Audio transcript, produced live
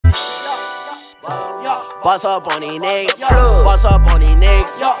Boss up on these niggas. Boss up on these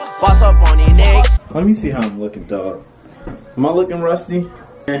niggas. Boss up on these niggas. Let me see how I'm looking, dog. Am I looking rusty?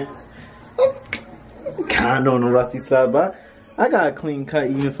 Kinda on the rusty side, but I got a clean cut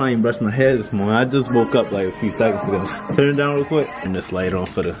even if I ain't brushed my hair this morning. I just woke up like a few seconds ago. Turn it down real quick and just light on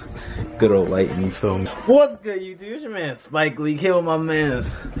for the good old lighting, you feel me? What's good, YouTube? It's your man SpikeLeak here with my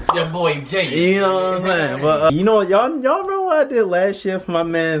mans. Your boy Jay. You know what I'm saying? But you know, y'all remember what I did last year for my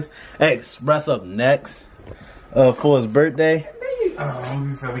man's Express Up Next for his birthday? Oh,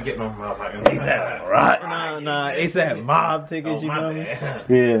 you feel me? Get my motherfucking ASAP, right? Nah, ASAP mob tickets, you know me?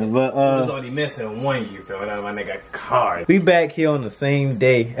 Yeah, but I was only missing one, you feel me? That my nigga card. We back here on the same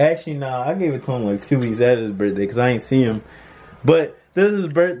day. Actually, nah, I gave it to him like 2 weeks after his birthday because I ain't see him. But this is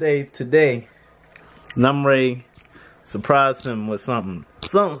his birthday today, and I'm ready to surprise him with something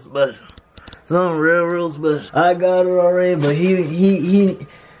special. Something real special. I got it already, but he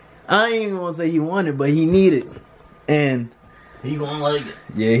I ain't even gonna say he wanted, but he needed. And He gonna like it.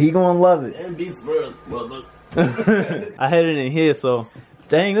 yeah, he gonna love it. And Beats brother. I had it in here, so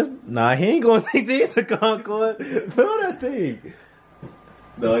dang this. Nah, he ain't gonna think these are Concord. Feel that thing.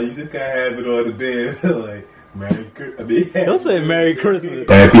 No, you just gotta have it on the bed. Like, Merry Christmas. Don't say Merry Christmas.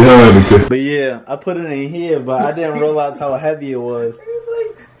 Happy Hanukkah. But yeah, I put it in here, but I didn't realize how heavy it was.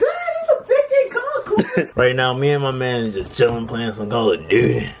 Right now, me and my man is just chilling, playing some Call of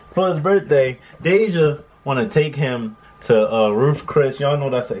Duty. For his birthday, Deja wanna take him to Roof Chris. Y'all know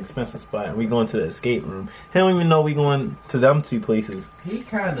that's an expensive spot. We going to the escape room. He don't even know we going to them two places. He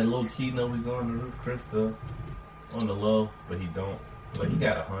kinda low key know we going to Roof Chris though. On the low, but he don't. Like he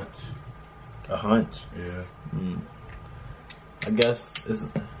got a hunch. A hunch? Yeah. I guess it's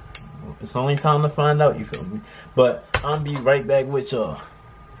only time to find out, you feel me? But I'll be right back with y'all.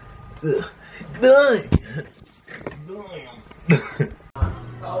 Done.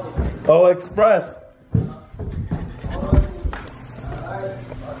 Oh, Express.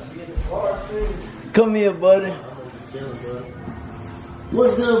 Come here, buddy.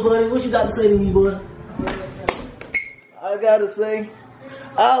 What's good, buddy? What you got to say to me, boy? I gotta say,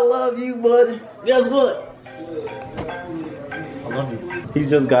 I love you, buddy. Guess what? I love you. He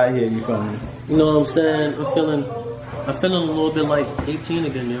just got here, you feel me? You know what I'm saying? I'm feeling a little bit like 18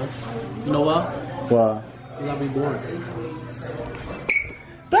 again, yo. You know why? Why? Because I be born.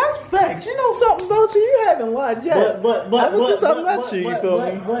 That's facts. You know something, don't you? You haven't watched yet. But I was just talking about you, you feel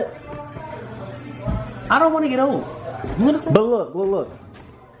me? But I don't want to get old. You understand? But look.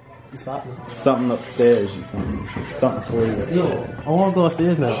 You stop me. Something upstairs, you feel me? Something for you. Yo, I want to go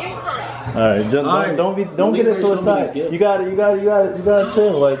upstairs now. Alright, just don't get it to a side. You gotta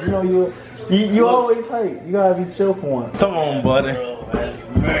chill. Like, you know, you always hype. You gotta be chill for one. Come on, buddy.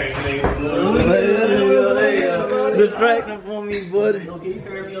 Distracting for me, buddy.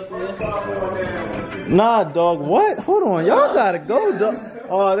 Nah, dog. What? Hold on. Y'all gotta go, dog.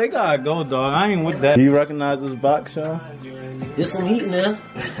 Oh, they gotta go, dog. I ain't with that. Do you recognize this box, Sean? There's some heat now.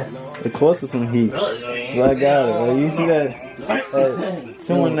 Of course, it's some heat. But I got it. Like, you see that?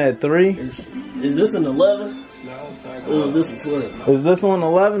 2 and that 3? Is this an 11? Or is this a 12? Is this on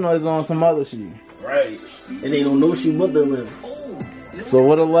 11 or is it on some other sheet? Right. It ain't on no sheet but the 11. So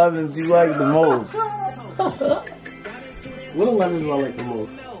what 11s you like the most? What 11s do I like the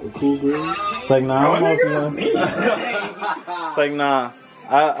most? The cool green? It's like, nah, I don't know if you know. It's like, nah.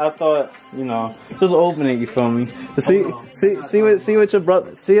 I thought, you know, just open it, you feel me? See what your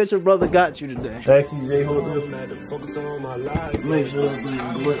brother got you today. Actually, Jay, hold this. Make sure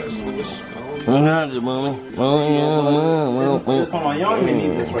it's glistening. Come on, y'all don't even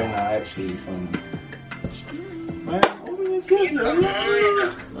need this right now, actually, you feel me? Man, open your gift,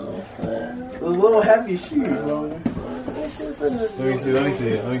 man. Those little heavy shoes, bro. Let me see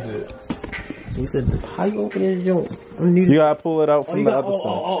it. He said, how you open this joint? You gotta pull it out from the other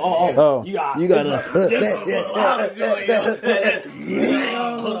side. Oh. You gotta.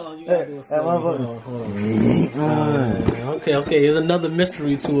 Okay. There's another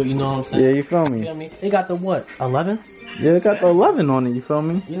mystery to it, you know what I'm saying? Yeah, you feel me? They got the what? 11? Yeah, it got the 11 on it, you feel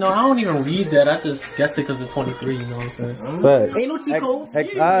me? You know, I don't even read that. I just guessed it because it's 23, you know what I'm saying? But Ain't no cheat codes. XI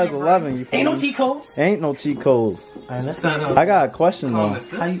is 11, you feel me? Ain't no cheat codes. Ain't no cheat codes. I got a question though.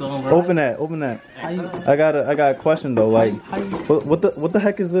 How you doing, bro? Open that. I got a question though. Like, what the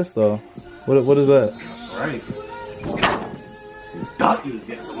heck is this though? What is that? Right. Thought you was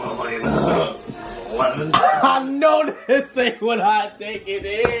getting some more money than 11. I know this ain't what I think it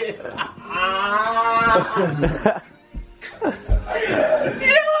is.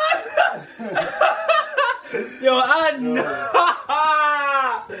 Yo, I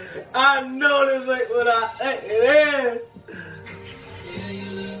know this ain't what I think it is.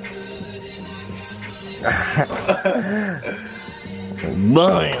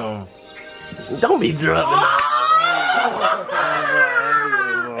 Damn. Don't be dropping.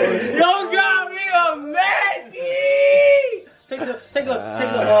 Yo got me a Maggie! Take a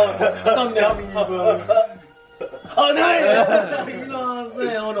thumbnail. Oh no! You know what I'm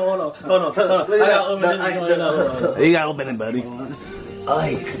saying? Hold on. I gotta open this joint up. You gotta open it, buddy.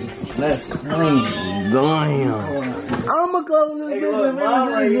 Ice. That's crazy. Damn. I'ma close this bitch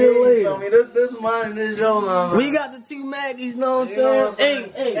later. This mine and this your mama. We got the 2 Maggies, know what I'm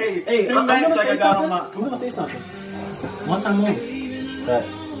saying? Hey, 2 Maggies like I got on my. I'm gonna say something. One time only.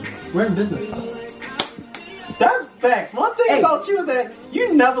 Facts. We're in business. That's facts. One thing about you is that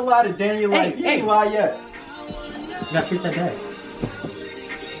you never lied a day in your life. You ain't lie yet. You gotta treat that bag.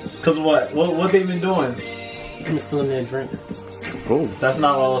 Cause what? What they been doing? You can be spilling their drink. Oh, that's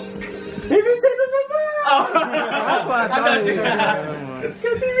not all. He been taking the bag.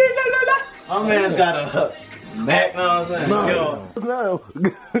 Oh, my man's got a Mac, know what I'm saying? No.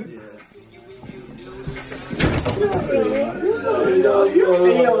 Yo,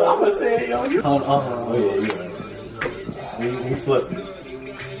 I'ma say it, yo. Hold on. Oh, yeah. He slipped.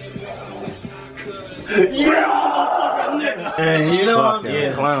 Yeah! And you know what?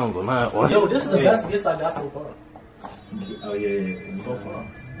 Yeah, clowns on that one. Yo, this is the best gift I got so far. Oh, yeah. So far.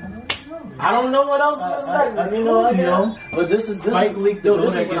 I don't know what else is like. You know what? Yeah. But this is SpikeLeak, yo,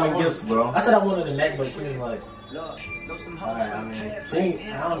 this this is what I giving gifts, bro. I said I wanted a neck, but she was like, alright, I mean,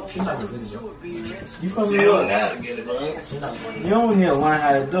 she's not gonna get it. You from New York? She's not gonna You don't need to learn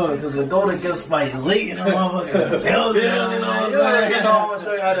how to do it, because the go to get SpikeLeak and the motherfucker build it. You know, I'm gonna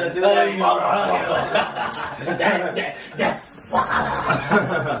show you how to do that.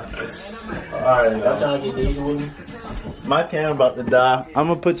 Alright, I'm trying to get the eagle with me. my camera about to die. I'm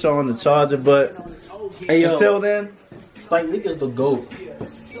gonna put you on the charger, but Hey, yo, until then, SpikeLeak is the GOAT.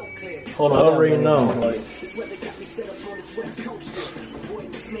 Hold on, I already know.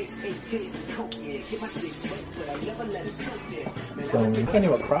 I can't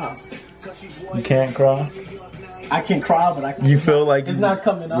even cry. You can't cry? I can cry, but I can't. You feel like It's not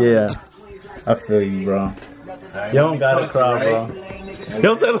coming up. Yeah, I feel you, bro. You don't gotta cry, bro.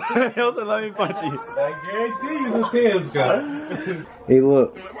 He'll say, let me punch you. I guarantee you the tears got. Hey,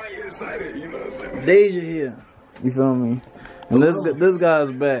 look. Deja here. You feel me? And this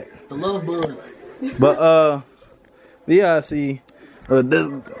guy's back. The love bug. But we gotta see what this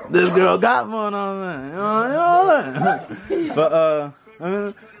girl got going on there. You know that? But I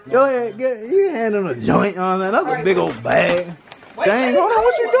mean, go ahead, you hand him a joint on that. That's a big old bag. Dang, hold on,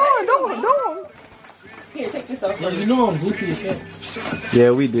 what you doing? Don't. Here, take this off. Yo, you know I'm goofy as shit.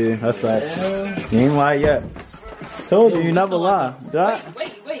 Yeah, we did. That's right. You ain't lie yet. Told you never lie.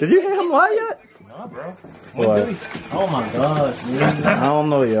 Wait. Did you hear him lie yet? Nah, bro. What? Oh my gosh, man. I don't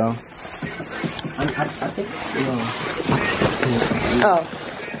know, yo. I think, Oh.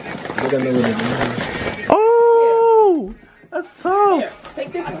 I think I know what it is. Oh, that's tough. Here,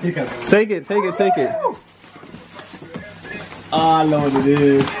 take this one. Take it. I know what it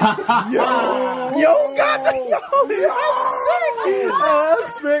is. Yo, got the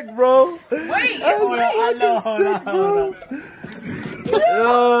that's sick, bro. Wait.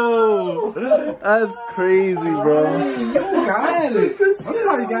 Yo, that's crazy, bro. Got it.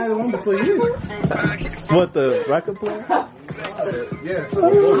 Somebody got it one before you. What, the record player? Yeah. I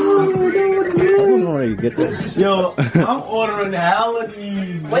don't know where you get that. Yo, I'm ordering hella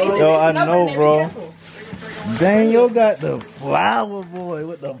these. Wait, Yo, I know, be bro. careful. Dang, yo got the flower boy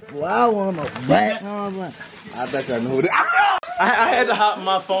with the flower on the back. I bet I know that. I had to hop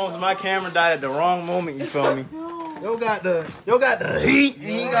my phone, so my camera died at the wrong moment. You feel me? Yo got the heat, and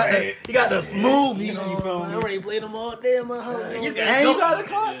he got the smooth heat. You feel me? I already played them all day, my homie. You got the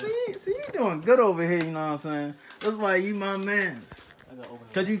car. See, you doing good over here. You know what I'm saying? That's why you my man.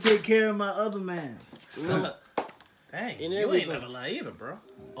 Cause you take care of my other mans. Dang, you ain't never lie either, bro.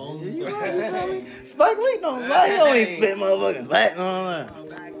 You right, SpikeLeak don't lie. He always spit motherfucking Latin on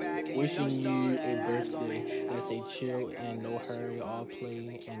that. Wishing you a birthday that's a chill and no hurry, all play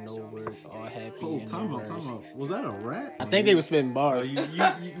and no work, all happy and no worries. Was that a rap? I think they were spitting bars. You know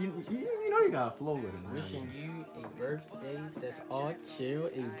you gotta flow with it, man. Wishing you a birthday that's all chill,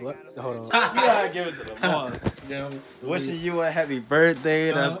 hold on. You gotta give it to the boss. Wishing you a happy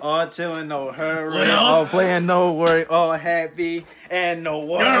birthday that's all chill and no hurry, all playing no worry, all happy and no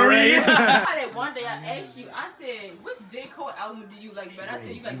worries. That one day I asked you, I said, which J. Cole album do you like better? I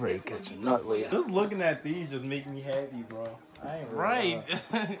said, you like this one. Catch a nut later. Just looking at these just make me happy, bro. I ain't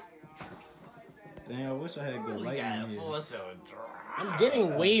Damn, I wish I had good lighting in here. I'm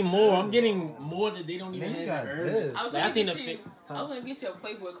getting way more. I'm getting more that they don't even Man, you have got to earn. this. I was Like, I seen gonna the get you. fit. I was gonna get you a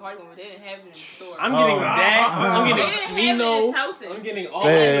Playboy card when they didn't have it in the store. I'm getting that. I'm They getting didn't have it in Smino. Towson. I'm getting all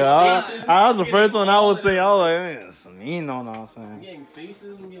Hey, the I faces. was the first one I was thinking. I was like, man, Smino, know what I'm I'm saying? getting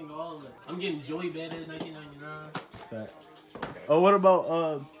faces. I'm getting all of it. I'm getting Joey Badass 1999. Oh, what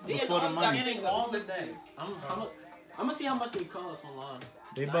about These before the all money? I'm getting all of that. I'm gonna see how much they cost online.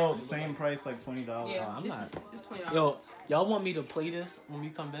 They about same price, like $20. Yeah, I'm this not- is this $20. Yo, y'all want me to play this when we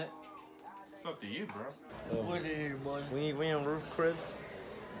come back? It's up to you, bro. What is it, boy? We in roof, Chris.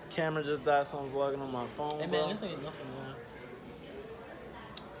 Camera just died, so I'm vlogging on my phone. Hey bro. man, this ain't nothing, man.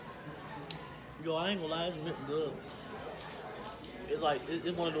 Yo, I ain't gonna lie, it's good. It's like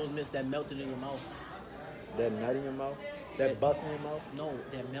it's one of those mints that melted in your mouth. That nut in your mouth? That bust in your mouth? No,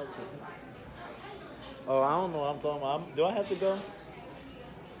 that melted. Oh, I don't know what I'm talking about. Do I have to go?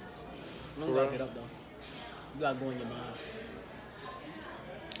 You don't gotta get up though. You gotta go in your mind.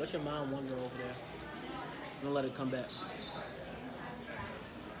 Let your mind wander over there. Don't let it come back.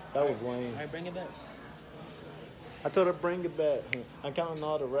 That was lame. Alright, bring it back. I told her bring it back. I'm counting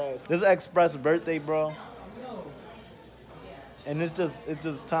all the rats. This is Express birthday, bro. And it's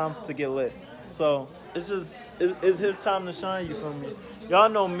just time to get lit. So it's his time to shine. You feel me? Y'all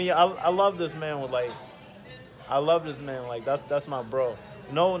know me. I love this man with like. I love this man. Like that's my bro.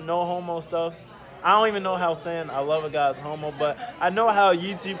 No homo stuff. I don't even know how saying I love a guy's homo, but I know how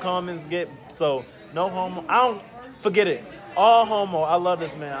YouTube comments get. So no homo. I don't forget it. All homo. I love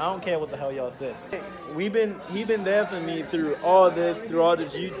this man. I don't care what the hell y'all said. He been there for me through all this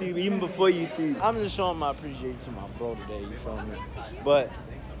YouTube, even before YouTube. I'm just showing my appreciation to my bro today. You feel me? But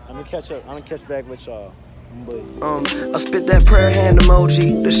I'm gonna catch up. I'm gonna catch back with y'all. I spit that prayer hand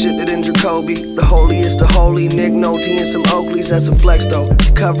emoji, the shit that in Jacoby. The holiest the holy, Nick Nolte and some Oakleys, that's a flex though.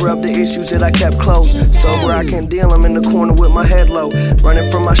 Cover up the issues that I kept close. Sober I can't deal, I'm in the corner with my head low. Running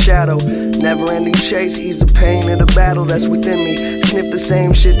from my shadow, never ending chase. Ease the pain of the battle that's within me. Sniff the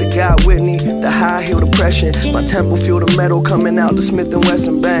same shit that got Whitney. The high heel depression, my temple feel the metal coming out the Smith &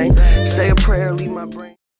 Wesson bang. Say a prayer, leave my brain.